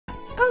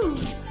Ooh.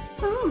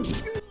 Ooh.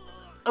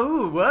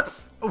 Ooh,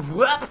 whoops.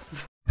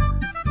 Whoops.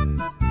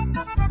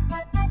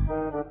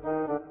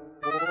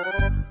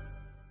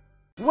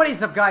 What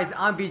is up, guys?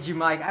 I'm Bijuu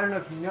Mike. I don't know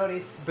if you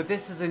noticed, but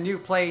this is a new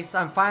place.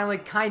 I'm finally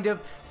kind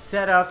of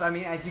set up. I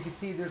mean, as you can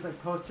see, there's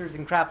like posters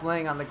and crap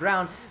laying on the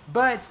ground,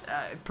 but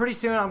pretty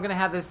soon I'm gonna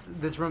have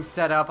this room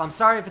set up. I'm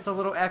sorry if it's a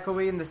little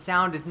echoey and the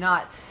sound is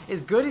not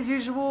as good as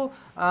usual.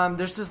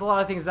 There's just a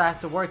lot of things that I have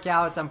to work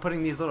out. I'm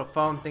putting these little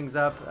foam things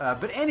up,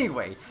 but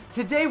anyway,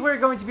 today we're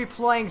going to be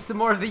playing some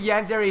more of the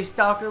Yandere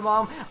Stalker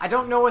Mom. I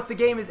don't know what the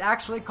game is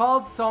actually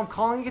called, so I'm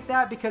calling it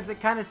that because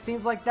it kind of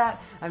seems like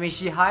that. I mean,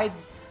 she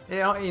hides.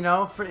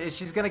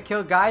 She's gonna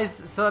kill guys,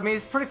 so I mean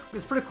it's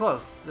pretty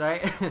close,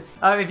 right?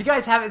 If you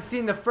guys haven't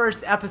seen the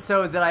first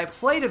episode that I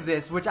played of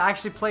this, which I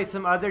actually played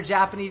some other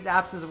Japanese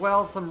apps as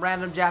well, some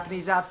random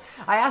Japanese apps,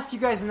 I asked you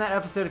guys in that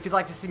episode if you'd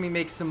like to see me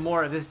make some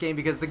more of this game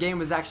because the game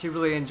was actually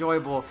really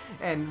enjoyable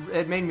and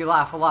it made me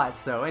laugh a lot.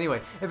 So anyway,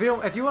 if you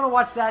want to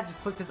watch that, just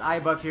click this I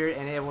above here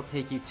and it will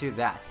take you to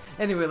that.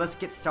 Anyway, let's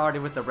get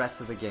started with the rest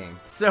of the game.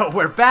 So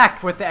we're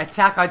back with the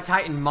Attack on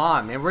Titan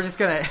mom, and we're just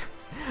gonna.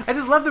 I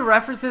just love the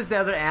references to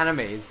other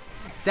animes.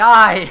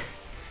 Die!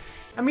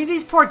 I mean,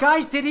 these poor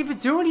guys didn't even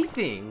do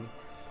anything.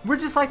 We're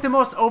just like the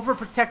most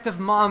overprotective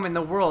mom in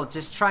the world,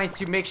 just trying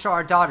to make sure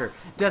our daughter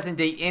doesn't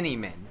date any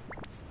men.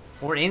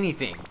 Or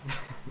anything,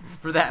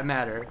 for that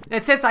matter.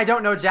 And since I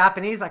don't know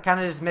Japanese, I kind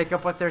of just make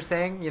up what they're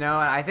saying, you know,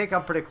 and I think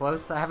I'm pretty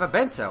close. I have a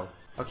bento.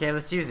 Okay,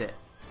 let's use it.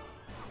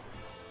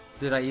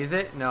 Did I use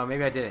it? No,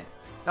 maybe I didn't.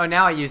 Oh,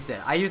 now I used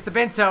it. I used the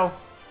bento.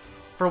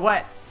 For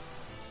what?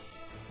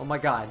 Oh my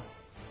god.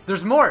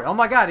 There's more! Oh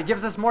my god, it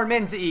gives us more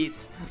men to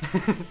eat!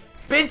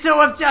 Bento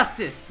of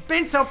justice!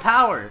 Bento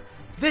power!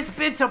 This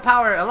bento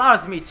power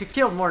allows me to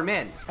kill more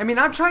men. I mean,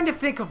 I'm trying to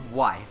think of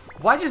why.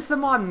 Why does the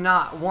mom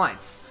not want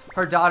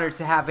her daughter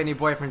to have any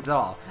boyfriends at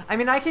all? I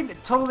mean, I can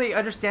totally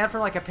understand from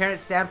like a parent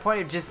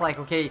standpoint of just like,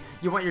 okay,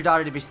 you want your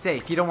daughter to be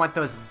safe. You don't want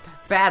those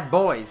bad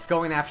boys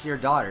going after your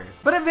daughter.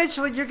 But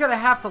eventually, you're gonna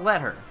have to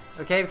let her.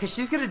 Okay, because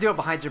she's gonna do it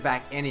behind your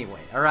back anyway.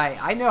 All right,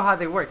 I know how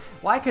they work.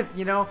 Why? Because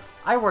you know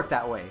I work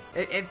that way.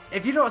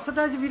 If you don't,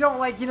 sometimes if you don't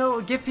like, you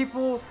know, give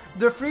people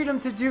their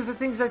freedom to do the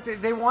things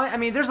that they want. I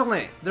mean, there's a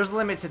limit. There's a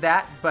limit to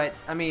that. But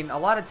I mean, a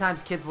lot of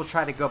times kids will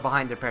try to go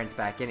behind their parents'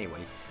 back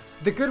anyway.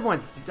 The good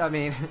ones, I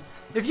mean,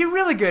 if you're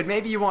really good,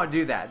 maybe you won't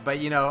do that. But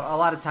you know, a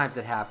lot of times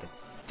it happens.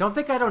 Don't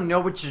think I don't know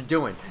what you're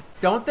doing.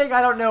 Don't think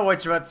I don't know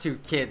what you're up to,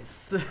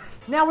 kids.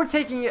 Now we're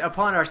taking it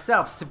upon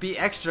ourselves to be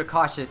extra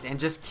cautious and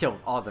just kill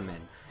all the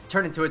men.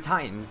 Turn into a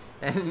titan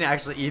and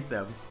actually eat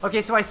them.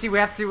 Okay, so I see we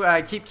have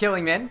to keep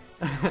killing men.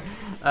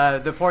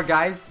 The poor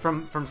guys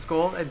from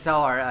school until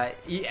our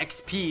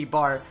EXP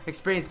bar,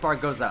 experience bar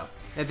goes up.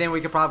 And then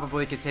we could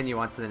probably continue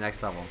on to the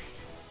next level.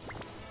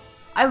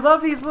 I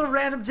love these little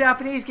random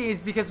Japanese games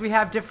because we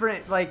have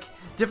different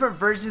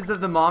versions of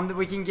the mom that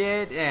we can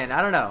get, and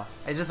I don't know.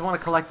 I just want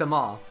to collect them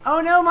all. Oh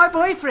no, my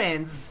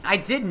boyfriends! I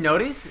did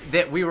notice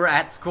that we were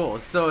at school,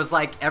 so is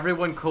like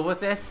everyone cool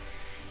with this?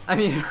 I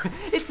mean,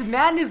 it's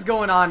madness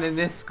going on in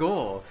this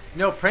school.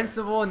 No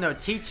principal, no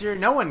teacher,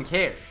 no one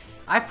cares.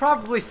 I've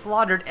probably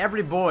slaughtered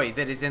every boy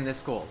that is in this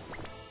school.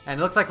 And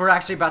it looks like we're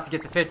actually about to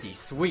get to 50.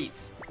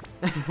 Sweet.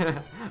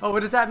 Oh,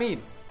 what does that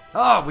mean?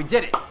 Oh, we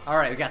did it.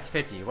 Alright, we got to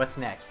 50. What's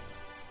next?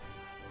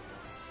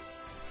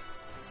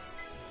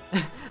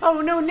 Oh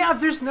no, now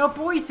there's no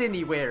boys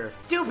anywhere.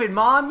 Stupid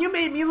mom, you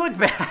made me look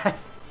bad.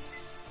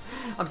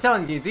 I'm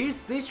telling you,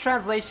 these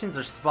translations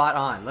are spot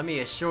on, let me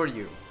assure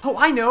you. Oh,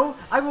 I know!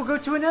 I will go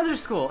to another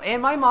school,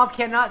 and my mom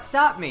cannot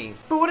stop me.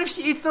 But what if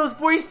she eats those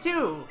boys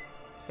too?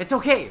 It's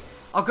okay,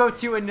 I'll go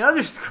to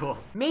another school.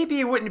 Maybe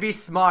it wouldn't be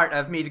smart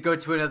of me to go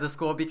to another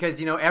school because,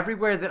 you know,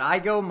 everywhere that I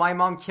go, my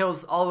mom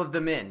kills all of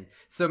the men.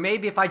 So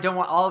maybe if I don't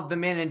want all of the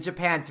men in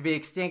Japan to be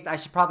extinct, I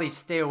should probably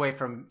stay away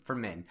from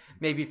men.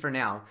 Maybe for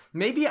now.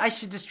 Maybe I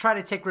should just try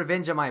to take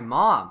revenge on my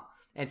mom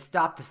and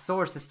stop the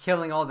source that's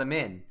killing all the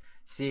men.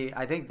 See,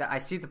 I think that I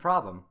see the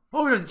problem.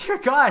 Oh, dear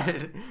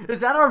God.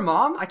 Is that our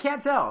mom? I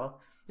can't tell.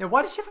 And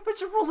why does she have a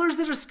bunch of rulers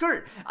in her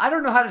skirt? I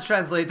don't know how to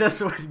translate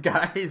this one,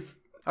 guys.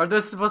 Are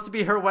those supposed to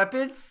be her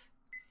weapons?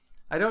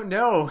 I don't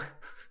know.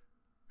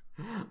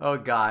 Oh,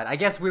 God. I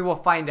guess we will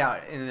find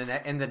out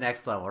in the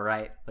next level,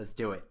 right? Let's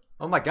do it.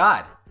 Oh, my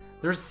God.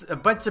 There's a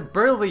bunch of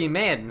burly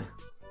men.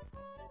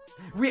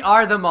 We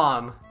are the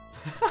mom.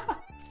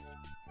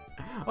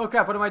 Oh,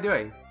 crap. What am I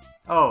doing?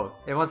 Oh,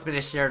 it wants me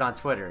to share it on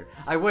Twitter.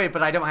 I would,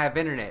 but I don't have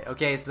internet,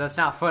 okay? So that's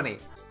not funny.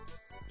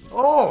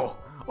 Oh!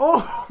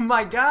 Oh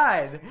my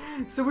god!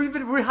 So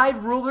we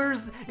hide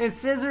rulers and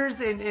scissors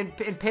and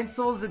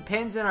pencils and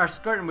pens in our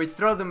skirt and we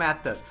throw them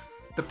at the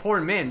poor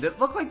men that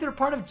look like they're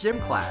part of gym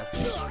class.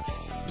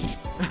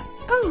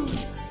 Ooh!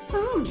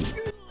 Ooh!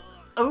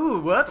 Ooh,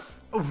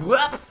 whoops!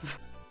 Whoops!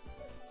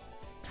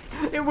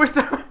 And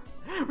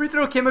we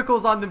throw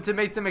chemicals on them to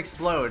make them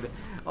explode.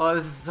 Oh,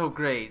 this is so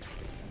great.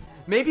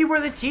 Maybe we're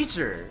the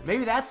teacher.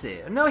 Maybe that's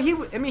it. No, he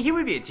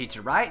would be a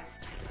teacher, right?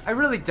 I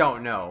really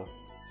don't know,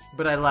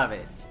 but I love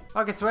it.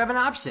 Okay, so we have an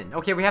option.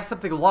 Okay, we have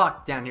something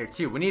locked down here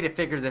too. We need to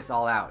figure this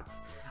all out.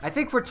 I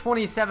think we're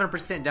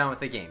 27% done with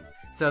the game.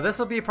 So this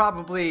will be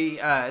probably,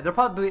 there's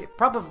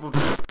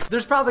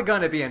probably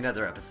going to be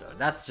another episode.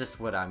 That's just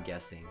what I'm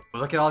guessing.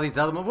 Look at all these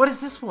other ones. What is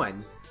this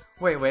one?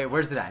 Wait,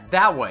 where's it at?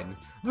 That one.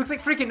 Looks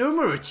like freaking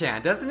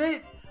Umaru-chan, doesn't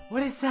it?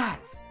 What is that?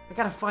 I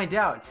gotta find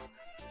out.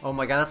 Oh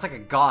my god, that's like a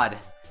god.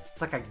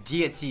 It's like a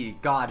deity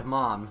god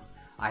mom.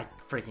 I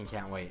freaking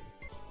can't wait.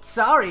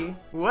 Sorry.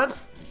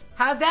 Whoops.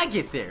 How'd that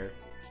get there?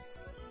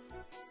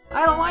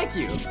 I don't like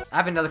you. I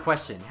have another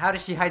question. How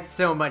does she hide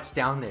so much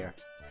down there?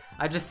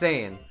 I'm just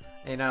saying.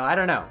 You know, I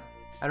don't know.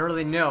 I don't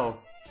really know.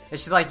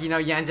 Is she like, you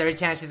know,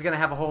 Yandere-chan, she's gonna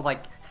have a whole,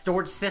 like,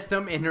 storage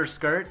system in her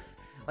skirts?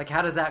 Like,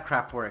 how does that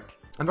crap work?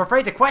 I'm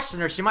afraid to question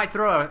her. She might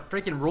throw a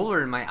freaking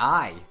ruler in my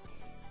eye.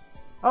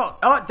 Oh,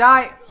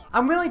 die.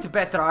 I'm willing to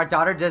bet that our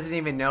daughter doesn't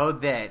even know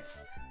that,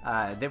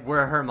 that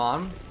we're her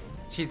mom.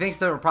 She thinks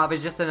that we're probably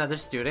just another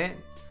student.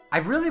 I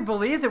really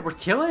believe that we're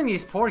killing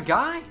these poor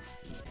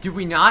guys. Do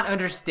we not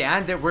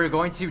understand that we're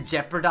going to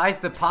jeopardize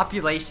the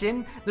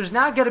population? There's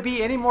not going to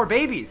be any more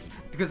babies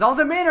because all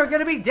the men are going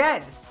to be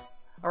dead.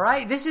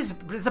 Alright, this is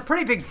a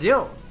pretty big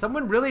deal.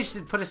 Someone really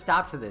should put a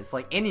stop to this,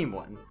 like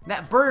anyone.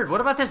 That bird, what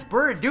about this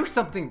bird? Do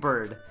something,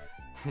 bird.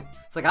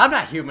 It's like, I'm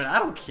not human, I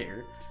don't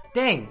care.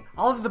 Dang,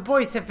 all of the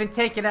boys have been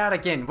taken out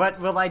again. What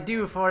will I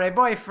do for a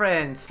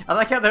boyfriend? I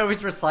like how they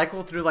always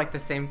recycle through like the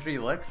same 3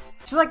 looks.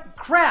 She's like,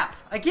 crap,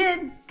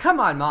 again? Come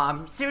on,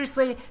 mom.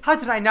 Seriously, how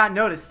did I not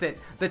notice that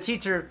the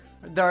teacher,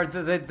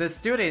 the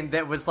student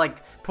that was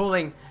like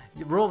pulling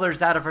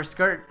rulers out of her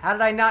skirt, how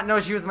did I not know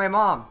she was my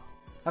mom?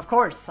 Of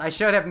course, I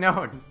should have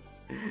known.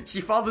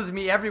 She follows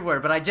me everywhere,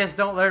 but I just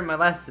don't learn my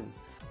lesson.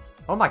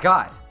 Oh my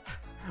god.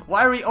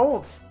 Why are we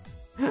old?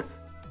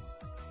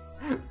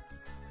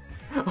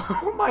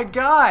 Oh my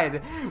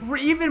god. We're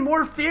even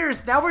more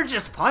fierce. Now we're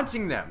just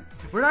punching them.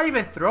 We're not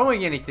even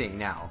throwing anything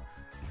now.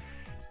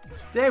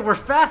 Dang, we're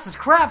fast as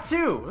crap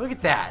too. Look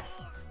at that.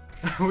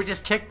 We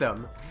just kicked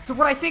them. So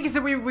what I think is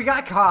that we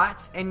got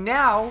caught, and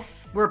now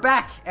we're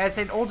back as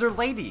an older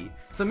lady.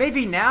 So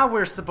maybe now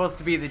we're supposed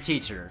to be the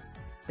teacher.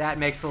 That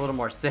makes a little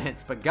more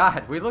sense, but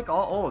god, we look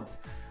all old.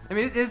 I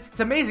mean, it's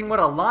amazing what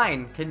a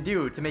line can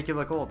do to make you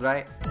look old,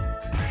 right?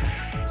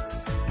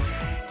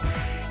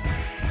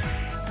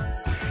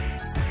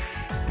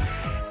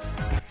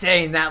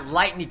 Dang, that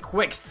lightning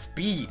quick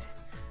speed.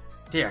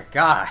 Dear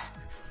god.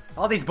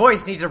 All these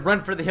boys need to run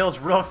for the hills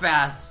real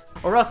fast,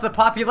 or else the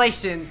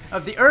population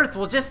of the earth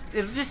will just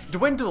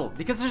dwindle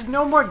because there's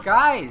no more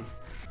guys.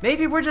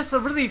 Maybe we're just a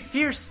really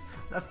fierce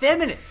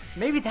feminist.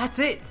 Maybe that's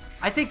it.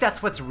 I think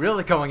that's what's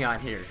really going on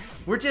here.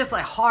 We're just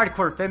like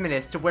hardcore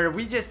feminists to where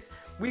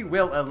we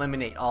will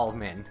eliminate all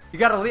men. You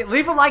gotta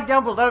leave a like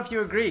down below if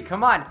you agree.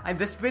 Come on,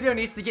 this video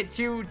needs to get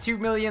 2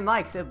 million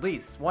likes at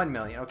least. 1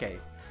 million, okay.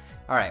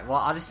 All right, well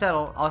I'll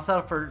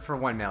settle for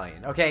 1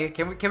 million. Okay,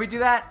 can we do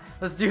that?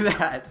 Let's do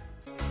that.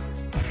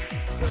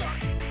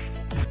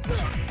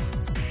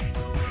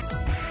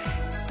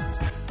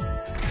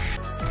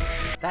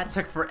 That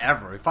took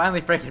forever. We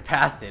finally freaking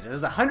passed it. It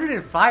was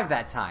 105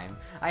 that time.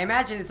 I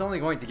imagine it's only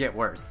going to get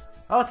worse.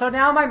 Oh, so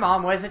now my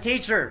mom was a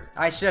teacher.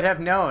 I should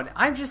have known.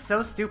 I'm just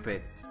so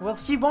stupid. Well,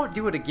 she won't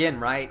do it again,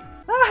 right?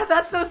 Ah,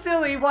 that's so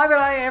silly. Why would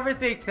I ever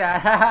think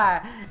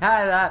that?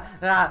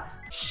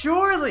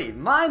 Surely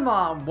my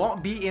mom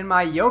won't be in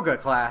my yoga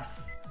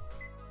class.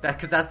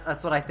 Because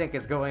that's what I think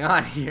is going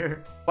on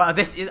here. Wow,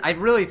 I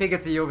really think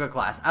it's a yoga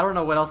class. I don't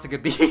know what else it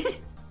could be.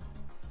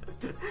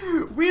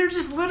 We're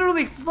just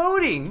literally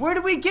floating. Where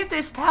do we get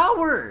this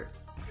power?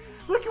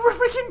 Look, we're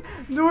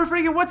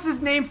freaking, what's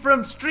his name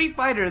from Street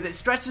Fighter that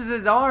stretches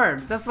his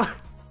arms? That's what,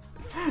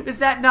 is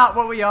that not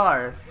what we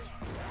are?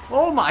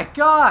 Oh my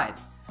god.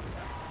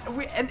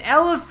 An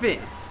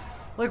elephant.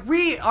 Like,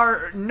 we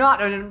are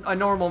not a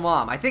normal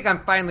mom. I think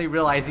I'm finally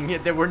realizing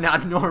it that we're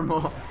not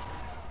normal.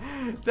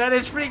 That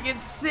is freaking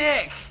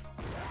sick.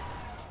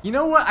 You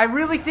know what? I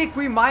really think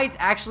we might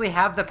actually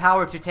have the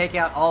power to take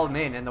out all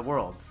men in the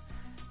world.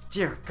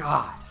 Dear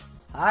God.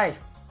 Hi,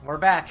 we're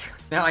back.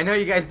 Now, I know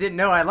you guys didn't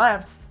know I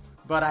left,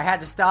 but I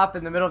had to stop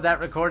in the middle of that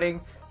recording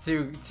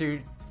to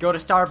go to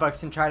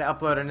Starbucks and try to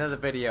upload another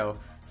video.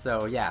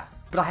 So, yeah.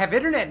 But I have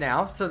internet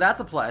now, so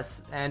that's a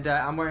plus. And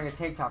I'm wearing a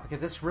tank top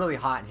because it's really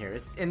hot in here.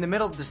 It's in the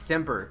middle of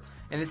December,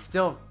 and it's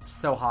still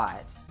so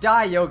hot.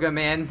 Die, yoga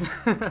man.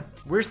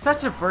 We're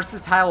such a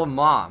versatile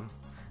mom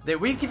that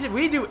we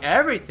do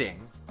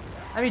everything.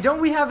 I mean,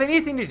 don't we have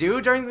anything to do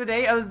during the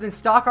day other than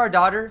stalk our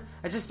daughter?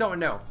 I just don't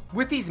know.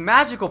 With these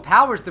magical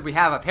powers that we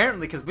have,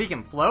 apparently, because we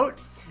can float,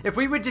 if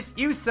we would just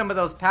use some of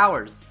those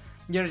powers,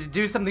 you know, to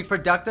do something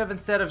productive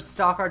instead of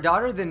stalk our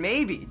daughter, then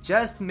maybe,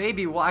 just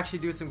maybe, we'll actually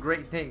do some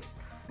great things.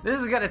 This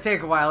is gonna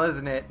take a while,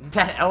 isn't it?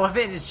 That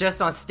elephant is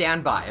just on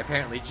standby,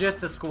 apparently,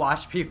 just to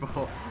squash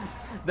people.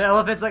 The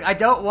elephant's like, I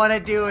don't want to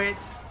do it.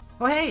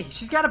 Oh, hey,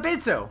 she's got a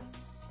bento.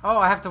 Oh,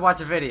 I have to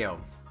watch a video.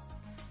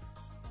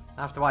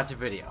 I have to watch a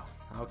video.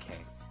 Okay.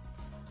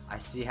 I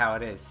see how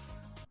it is.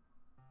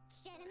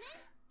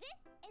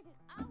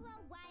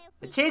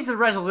 It changed the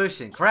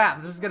resolution.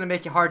 Crap, this is gonna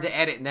make it hard to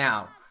edit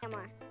now.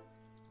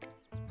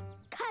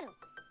 Cuddles.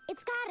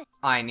 It's gotta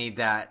I need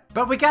that.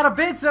 But we got a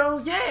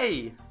Bijuu,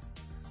 yay!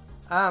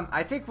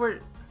 I think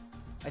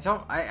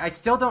I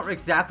still don't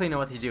exactly know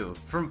what to do.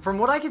 From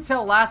what I could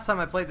tell last time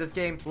I played this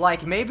game,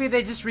 like, maybe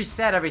they just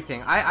reset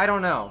everything. I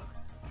don't know.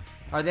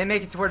 Are they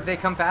making it to where they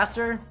come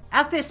faster?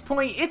 At this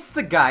point, it's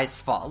the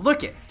guy's fault.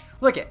 Look it.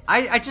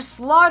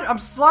 I'm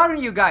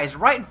slaughtering you guys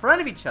right in front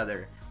of each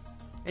other.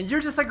 And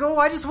you're just like, oh,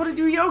 I just want to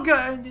do yoga.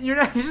 And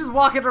you're just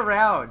walking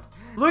around.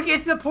 Look,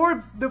 it's the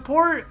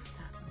poor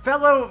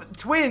fellow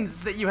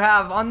twins that you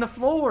have on the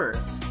floor.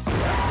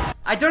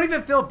 I don't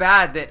even feel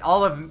bad that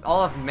all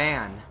of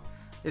man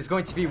is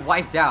going to be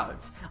wiped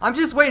out. I'm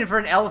just waiting for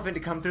an elephant to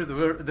come through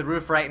the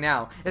roof right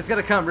now. It's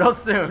gonna come real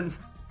soon.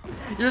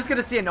 You're just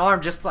gonna see an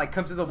arm just like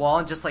come through the wall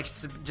and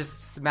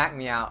just smack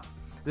me out.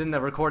 Then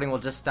the recording will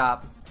just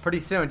stop. Pretty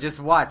soon,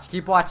 just watch.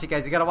 Keep watching,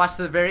 guys. You gotta watch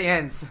to the very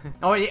end.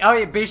 Oh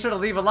yeah, be sure to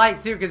leave a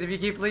like too, because if you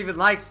keep leaving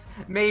likes,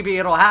 maybe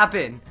it'll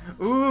happen.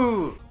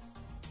 Ooh.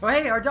 Oh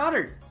hey, our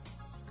daughter.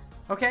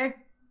 Okay.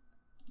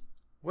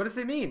 What does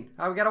it mean?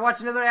 Oh, we gotta watch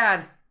another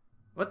ad.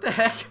 What the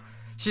heck?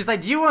 She's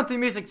like, do you want the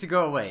music to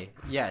go away?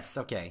 Yes,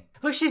 okay.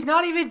 Look, she's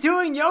not even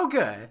doing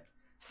yoga.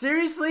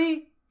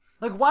 Seriously?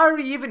 Like, why are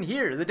we even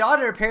here? The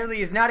daughter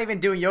apparently is not even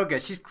doing yoga.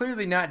 She's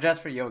clearly not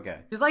dressed for yoga.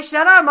 She's like,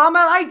 shut up, mom,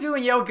 I like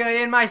doing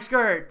yoga in my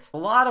skirt. A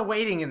lot of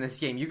waiting in this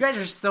game. You guys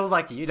are so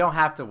lucky. You don't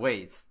have to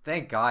wait.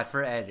 Thank God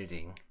for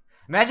editing.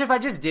 Imagine if I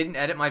just didn't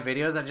edit my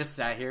videos. I just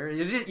sat here.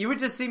 You would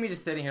just see me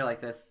just sitting here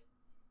like this.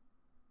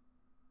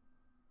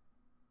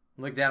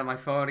 Look down at my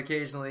phone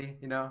occasionally,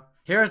 you know.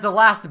 Here's the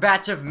last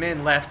batch of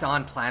men left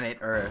on planet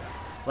Earth.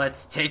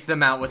 Let's take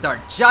them out with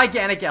our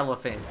gigantic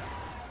elephant.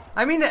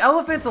 I mean, the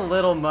elephant's a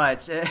little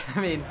much. I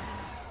mean,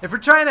 if we're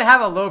trying to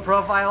have a low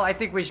profile, I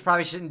think we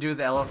probably shouldn't do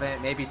the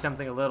elephant. Maybe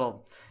something a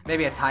little,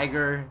 maybe a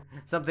tiger,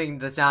 something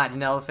that's not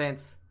an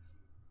elephant.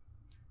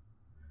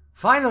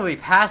 Finally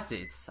passed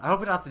it. I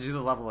hope I don't have to do the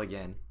level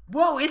again.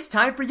 Whoa, it's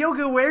time for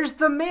yoga. Where's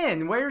the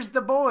men? Where's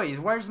the boys?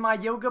 Where's my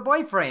yoga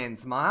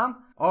boyfriends,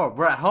 Mom? Oh,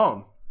 we're at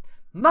home.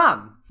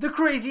 Mom, the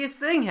craziest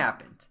thing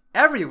happened.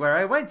 Everywhere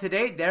I went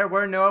today, there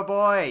were no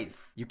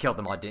boys. You killed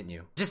them all, didn't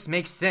you? Just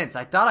makes sense.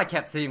 I thought I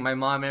kept seeing my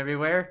mom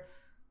everywhere.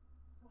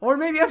 Or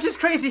maybe I'm just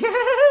crazy.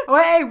 Oh,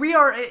 hey, we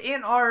are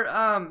in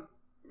our,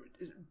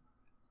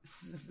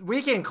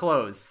 weekend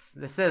clothes.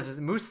 That says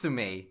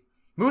Musume.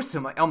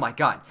 Musume, oh my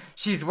god.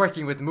 She's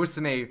working with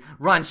Musume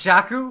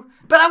Ranshaku.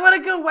 But I want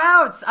to go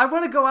out. I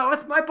want to go out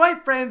with my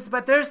boyfriends,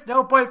 but there's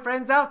no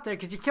boyfriends out there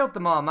because you killed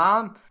them all,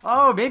 Mom.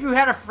 Oh, maybe we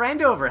had a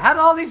friend over. How did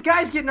all these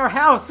guys get in our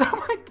house?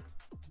 Oh my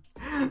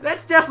god.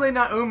 That's definitely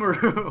not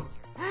Umaru.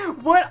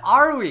 What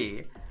are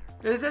we?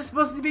 Is that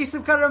supposed to be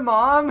some kind of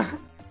mom?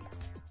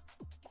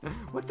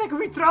 What the heck are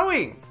we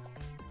throwing?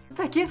 What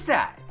the heck is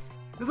that?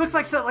 It looks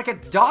like a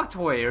dog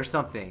toy or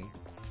something.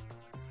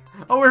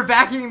 Oh, we're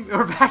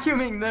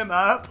vacuuming them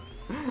up.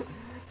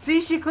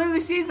 See, she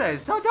clearly sees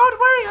us. So don't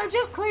worry, I'm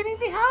just cleaning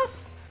the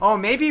house. Oh,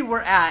 maybe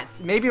we're at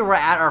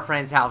our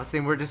friend's house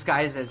and we're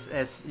disguised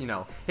as you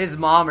know, his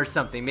mom or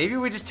something. Maybe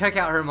we just took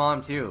out her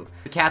mom too.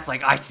 The cat's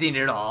like, I've seen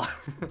it all.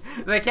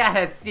 The cat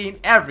has seen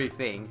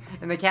everything,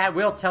 and the cat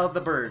will tell the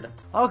bird.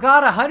 Oh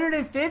god,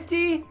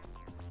 150?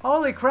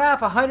 Holy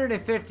crap,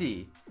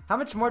 150. How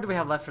much more do we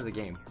have left for the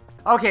game?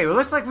 Okay, well,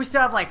 looks like we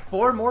still have like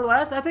 4 more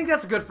left. I think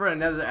that's good for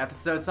another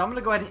episode, so I'm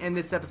gonna go ahead and end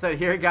this episode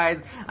here,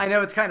 guys. I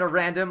know it's kind of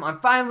random. I'm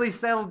finally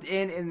settled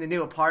in the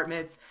new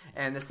apartment,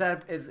 and the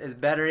setup is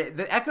better.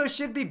 The echo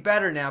should be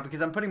better now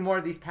because I'm putting more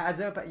of these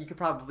pads up. You could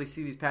probably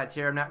see these pads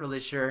here. I'm not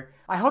really sure.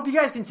 I hope you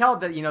guys can tell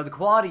that, you know, the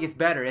quality is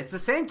better. It's the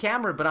same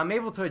camera, but I'm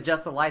able to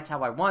adjust the lights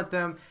how I want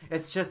them.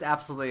 It's just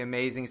absolutely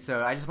amazing.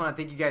 So I just want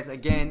to thank you guys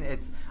again.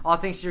 It's all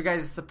thanks to your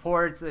guys'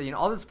 support. You know,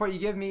 all the support you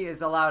give me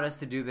has allowed us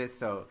to do this.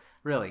 So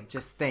really,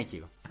 just thank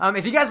you.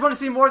 If you guys want to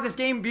see more of this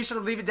game, be sure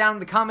to leave it down in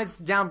the comments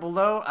down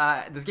below.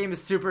 This game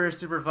is super,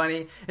 super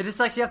funny. It just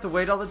sucks you have to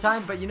wait all the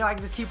time, but you know, I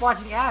can just keep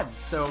watching ads.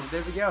 So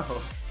there we go.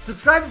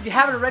 Subscribe if you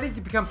haven't already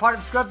to become part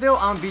of Scrubville.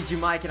 I'm Bijuu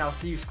Mike, and I'll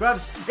see you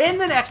scrubs in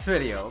the next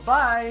video.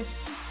 Bye!